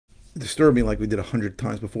disturb me like we did 100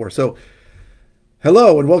 times before. So,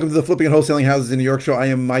 hello and welcome to the Flipping and Wholesaling Houses in New York show. I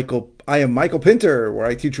am Michael Pinter, where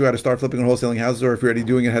I teach you how to start flipping and wholesaling houses, or if you're already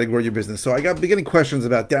doing it, how to grow your business. So I got beginning questions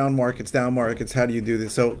about down markets. How do you do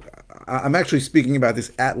this? So I'm actually speaking about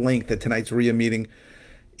this at length at tonight's RIA meeting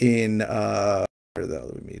in where the hell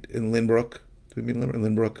do we meet? In Lynbrook. Do we meet in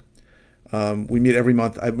Lynbrook? We meet every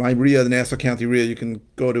month. My RIA, the Nassau County RIA, you can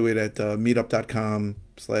go to it at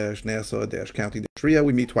meetup.com/Nassau-County-RIA.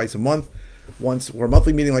 We meet twice a month. Once for a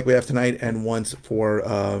monthly meeting like we have tonight, and once for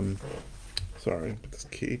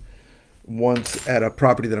once at a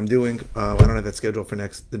property that I'm doing. I don't have that scheduled for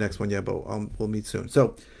the next one yet, but we'll meet soon.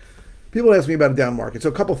 So people ask me about a down market. So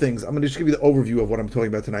a couple things. I'm going to just give you the overview of what I'm talking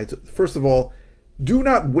about tonight. So first of all, do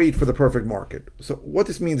not wait for the perfect market. So what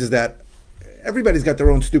this means is that everybody's got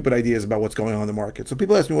their own stupid ideas about what's going on in the market. So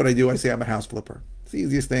people ask me what I do. I say I'm a house flipper. It's the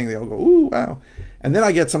easiest thing. They all go, ooh, wow. And then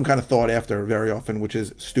I get some kind of thought after very often, which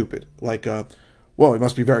is stupid. Like, well, it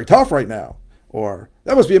must be very tough right now. Or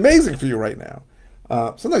that must be amazing for you right now.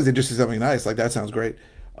 Sometimes they just say something nice, like that sounds great.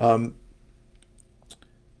 But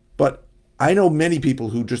I know many people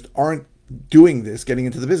who just aren't doing this, getting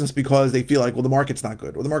into the business, because they feel like, well, the market's not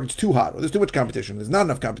good, or the market's too hot, or there's too much competition, there's not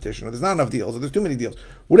enough competition, or there's not enough deals, or there's too many deals,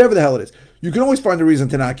 whatever the hell it is. You can always find a reason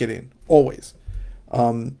to not get in, always.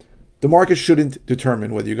 The market shouldn't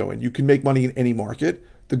determine whether you go in. You can make money in any market.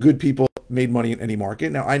 The good people made money in any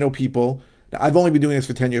market. Now, I know people, I've only been doing this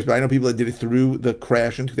for 10 years, but I know people that did it through the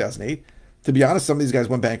crash in 2008. To be honest, some of these guys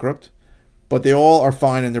went bankrupt, but they all are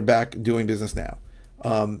fine and they're back doing business now.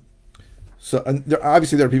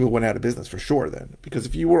 Obviously there are people who went out of business for sure then, because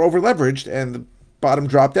if you were over leveraged and the bottom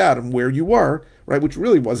dropped out and where you were, right, which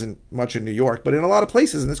really wasn't much in New York, but in a lot of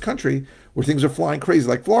places in this country where things are flying crazy,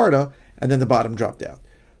 like Florida, and then the bottom dropped out.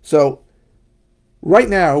 So right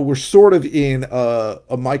now we're sort of in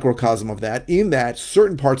a microcosm of that, in that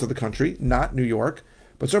certain parts of the country, not New York,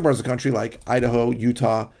 but certain parts of the country like Idaho,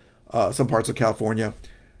 Utah, some parts of California,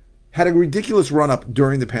 had a ridiculous run-up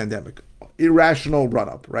during the pandemic. Irrational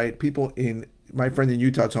run-up, right? My friend in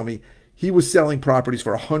Utah told me he was selling properties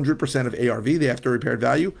for 100% of ARV, the after repaired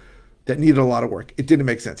value, that needed a lot of work. It didn't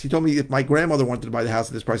make sense. He told me if my grandmother wanted to buy the house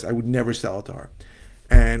at this price, I would never sell it to her.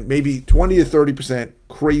 And maybe 20 to 30%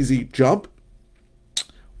 crazy jump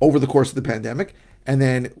over the course of the pandemic. And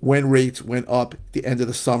then when rates went up at the end of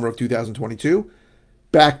the summer of 2022,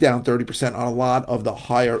 back down 30% on a lot of the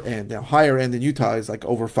higher end. Now, higher end in Utah is like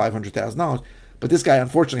over $500,000. But this guy,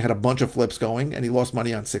 unfortunately, had a bunch of flips going, and he lost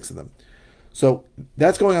money on 6 of them. So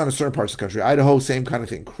that's going on in certain parts of the country. Idaho, same kind of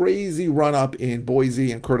thing. Crazy run-up in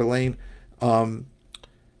Boise and Coeur d'Alene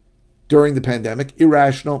during the pandemic.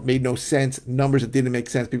 Irrational, made no sense. Numbers that didn't make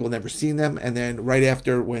sense. People had never seen them. And then right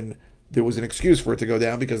after, when there was an excuse for it to go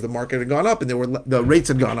down because the market had gone up and the rates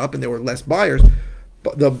had gone up and there were less buyers,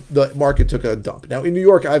 but the market took a dump. Now, in New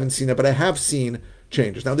York, I haven't seen it, but I have seen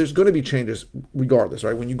changes. Now, there's going to be changes regardless,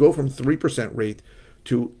 right? When you go from 3% rate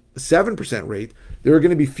to 7% rate, there are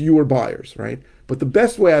going to be fewer buyers, right? But the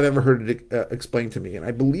best way I've ever heard it explained to me, and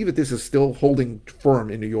I believe that this is still holding firm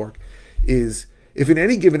in New York, is if in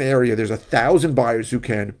any given area there's 1,000 buyers who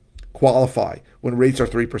can qualify when rates are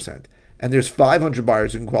 3%, and there's 500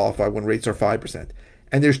 buyers who can qualify when rates are 5%,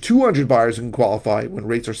 and there's 200 buyers who can qualify when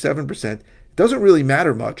rates are 7%, it doesn't really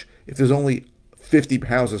matter much if there's only 50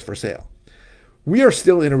 houses for sale. We are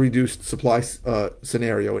still in a reduced supply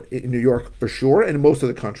scenario in New York for sure, and in most of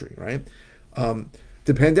the country, right?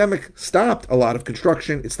 The pandemic stopped a lot of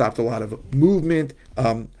construction. It stopped a lot of movement.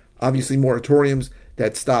 Obviously, moratoriums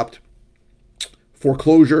that stopped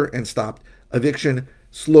foreclosure and stopped eviction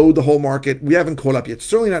slowed the whole market. We haven't caught up yet.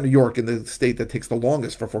 Certainly not New York, in the state that takes the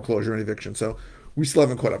longest for foreclosure and eviction. So we still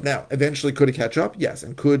haven't caught up. Now, eventually, could it catch up? Yes.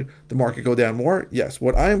 And could the market go down more? Yes.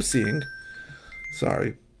 What I am seeing,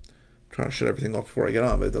 sorry, trying to shut everything off before I get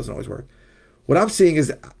on, but it doesn't always work. What I'm seeing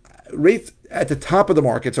is rates at the top of the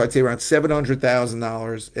market, so I'd say around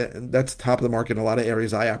 $700,000, and that's the top of the market in a lot of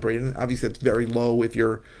areas I operate in. Obviously, it's very low if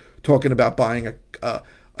you're talking about buying a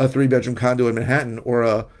 3-bedroom condo in Manhattan or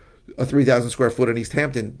a 3,000 square foot in East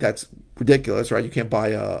Hampton. That's ridiculous, right? You can't buy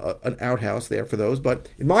an outhouse there for those. But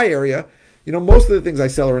in my area, most of the things I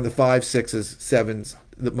sell are in the 5s, 6s, 7s,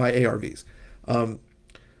 my ARVs.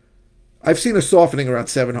 I've seen a softening around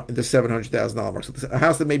the $700,000 mark. So a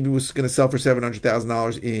house that maybe was going to sell for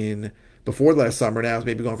 $700,000 before last summer now is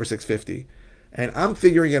maybe going for $650,000. And I'm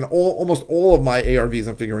figuring in almost all of my ARVs,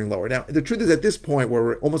 I'm figuring lower. Now, the truth is, at this point, where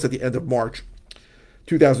we're almost at the end of March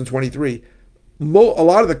 2023, a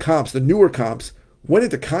lot of the comps, the newer comps, went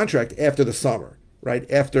into contract after the summer, right?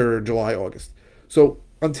 After July, August. So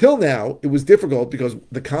until now, it was difficult because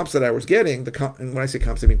the comps that I was getting, and when I say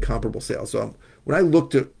comps, I mean comparable sales. So when I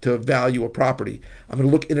look to value a property, I'm going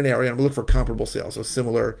to look in an area, I'm going to look for comparable sales. So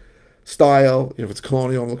similar style, if it's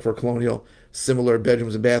colonial, I'm looking for a colonial, similar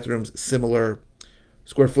bedrooms and bathrooms, similar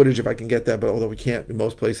square footage if I can get that, but although we can't in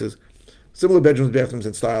most places. Similar bedrooms, bathrooms,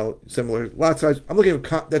 and style, similar lot size. I'm looking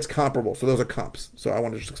at that's comparable. So those are comps. So I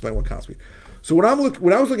want to just explain what comps mean. So when I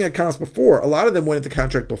was looking at comps before, a lot of them went into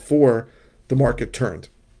contract before the market turned.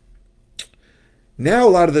 Now a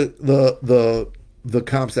lot of the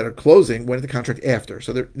comps that are closing went into contract after,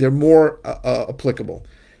 so they're more applicable.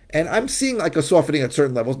 And I'm seeing like a softening at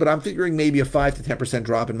certain levels, but I'm figuring maybe a 5 to 10%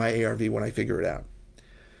 drop in my ARV when I figure it out.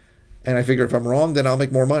 And I figure if I'm wrong, then I'll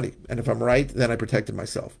make more money, and if I'm right, then I protected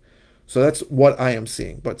myself. So that's what I am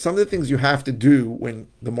seeing. But some of the things you have to do when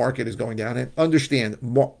the market is going down, and understand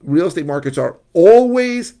real estate markets are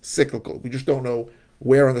always cyclical. We just don't know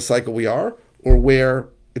where on the cycle we are or where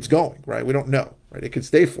it's going, right? We don't know, right? It could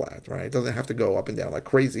stay flat, right? It doesn't have to go up and down like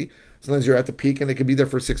crazy. Sometimes you're at the peak and it could be there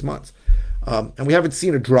for 6 months. And we haven't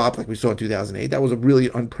seen a drop like we saw in 2008. That was a really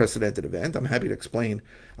unprecedented event. I'm happy to explain.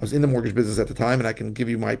 I was in the mortgage business at the time, and I can give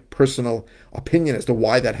you my personal opinion as to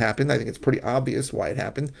why that happened. I think it's pretty obvious why it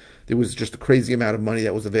happened. There was just a crazy amount of money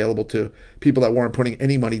that was available to people that weren't putting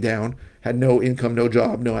any money down, had no income, no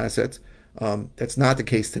job, no assets. That's not the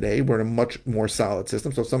case today. We're in a much more solid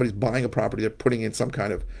system. So if somebody's buying a property, they're putting in some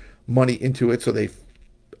kind of money into it, so they're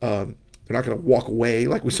not going to walk away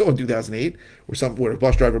like we saw in 2008, where a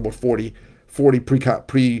bus driver bought 40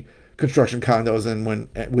 pre-construction condos and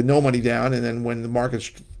with no money down, and then when the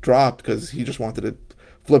markets dropped because he just wanted to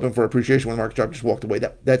flip them for appreciation when the market dropped, just walked away.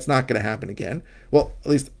 That's not going to happen again. Well, at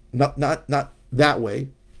least not that way.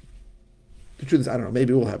 The truth is, I don't know,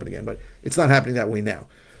 maybe it will happen again, but it's not happening that way now.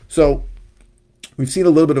 So we've seen a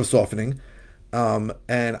little bit of softening, and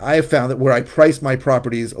I have found that where I price my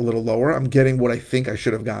properties a little lower, I'm getting what I think I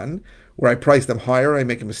should have gotten. Where I price them higher, I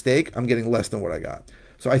make a mistake, I'm getting less than what I got.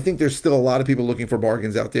 So I think there's still a lot of people looking for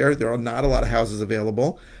bargains out there. There are not a lot of houses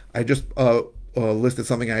available. I just listed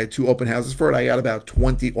something. I had 2 open houses for it. I got about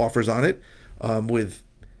 20 offers on it, with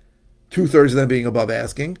 2/3 of them being above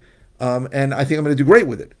asking. And I think I'm going to do great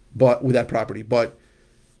with it, but with that property. But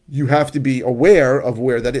you have to be aware of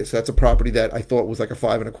where that is. So that's a property that I thought was like a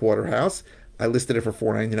 5 1/4 house. I listed it for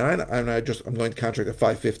 $499, and I'm going to contract at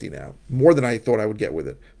 $550 now, more than I thought I would get with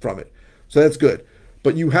it from it. So that's good.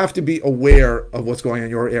 But you have to be aware of what's going on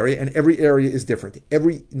in your area, and every area is different.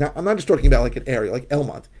 Now, I'm not just talking about like an area like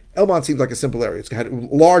Elmont. Elmont seems like a simple area. It's had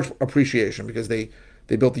large appreciation because they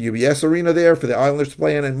built the UBS arena there for the Islanders to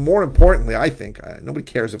play in, and more importantly, I think nobody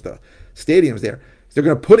cares if the stadium's there. They're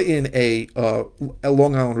going to put in a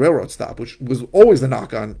Long Island Railroad stop, which was always the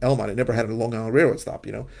knock on Elmont. It never had a Long Island Railroad stop.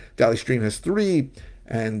 Valley Stream has 3,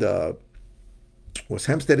 and West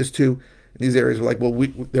Hempstead is 2. And these areas were like, well,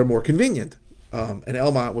 they're more convenient. And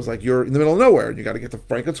Elmont was like, you're in the middle of nowhere, and you got to get to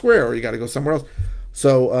Franklin Square, or you got to go somewhere else.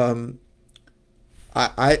 So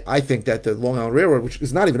I think that the Long Island Railroad, which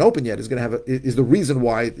is not even open yet, is going to have is the reason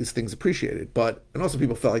why this thing's appreciated. And also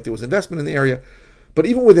people felt like there was investment in the area. But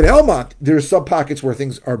even within Elmont, there's sub pockets where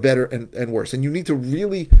things are better and worse. And you need to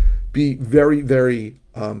really be very, very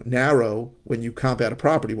narrow when you comp out a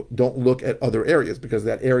property. Don't look at other areas, because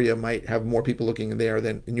that area might have more people looking in there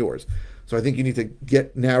than in yours. So I think you need to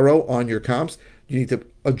get narrow on your comps. You need to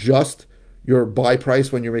adjust your buy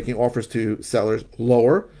price when you're making offers to sellers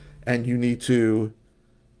lower. And you need to,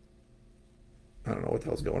 I don't know what the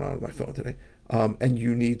hell's going on with my phone today. And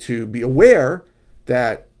you need to be aware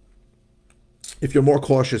that if you're more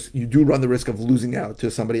cautious, you do run the risk of losing out to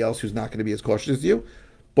somebody else who's not going to be as cautious as you.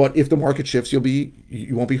 But if the market shifts, you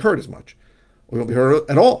won't be hurt as much, or you won't be hurt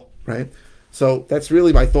at all, right? So that's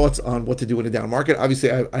really my thoughts on what to do in a down market.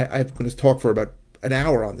 Obviously, I'm going to talk for about an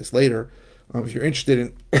hour on this later. If you're interested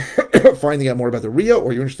in finding out more about the RIA,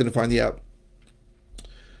 or you're interested in finding out,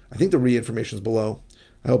 I think the RIA information is below.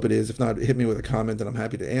 I hope it is. If not, hit me with a comment, and I'm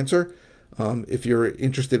happy to answer. If you're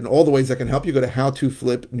interested in all the ways I can help you, go to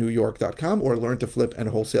howtoflipnewyork.com or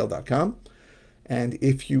learntoflipandwholesale.com. And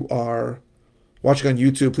if you are watching on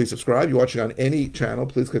YouTube, please subscribe. You're watching on any channel,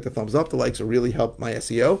 please click the thumbs up. The likes will really help my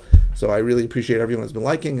SEO. So I really appreciate everyone who's been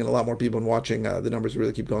liking, and a lot more people been watching. The numbers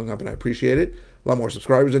really keep going up, and I appreciate it. A lot more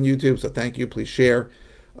subscribers on YouTube, so thank you. Please share.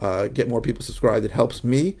 Get more people subscribed. It helps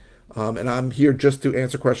me. And I'm here just to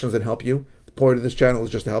answer questions and help you. The point of this channel is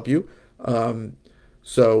just to help you.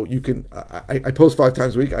 So you can, I post 5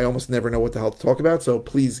 times a week. I almost never know what the hell to talk about. So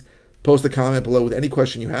please post a comment below with any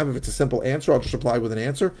question you have. If it's a simple answer, I'll just reply with an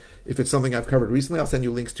answer. If it's something I've covered recently, I'll send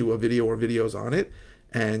you links to a video or videos on it.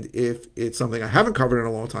 And if it's something I haven't covered in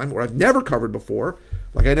a long time, or I've never covered before,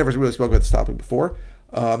 like I never really spoke about this topic before,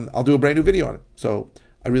 I'll do a brand new video on it. So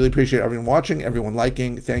I really appreciate everyone watching, everyone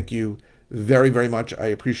liking. Thank you very, very much. I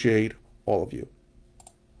appreciate all of you.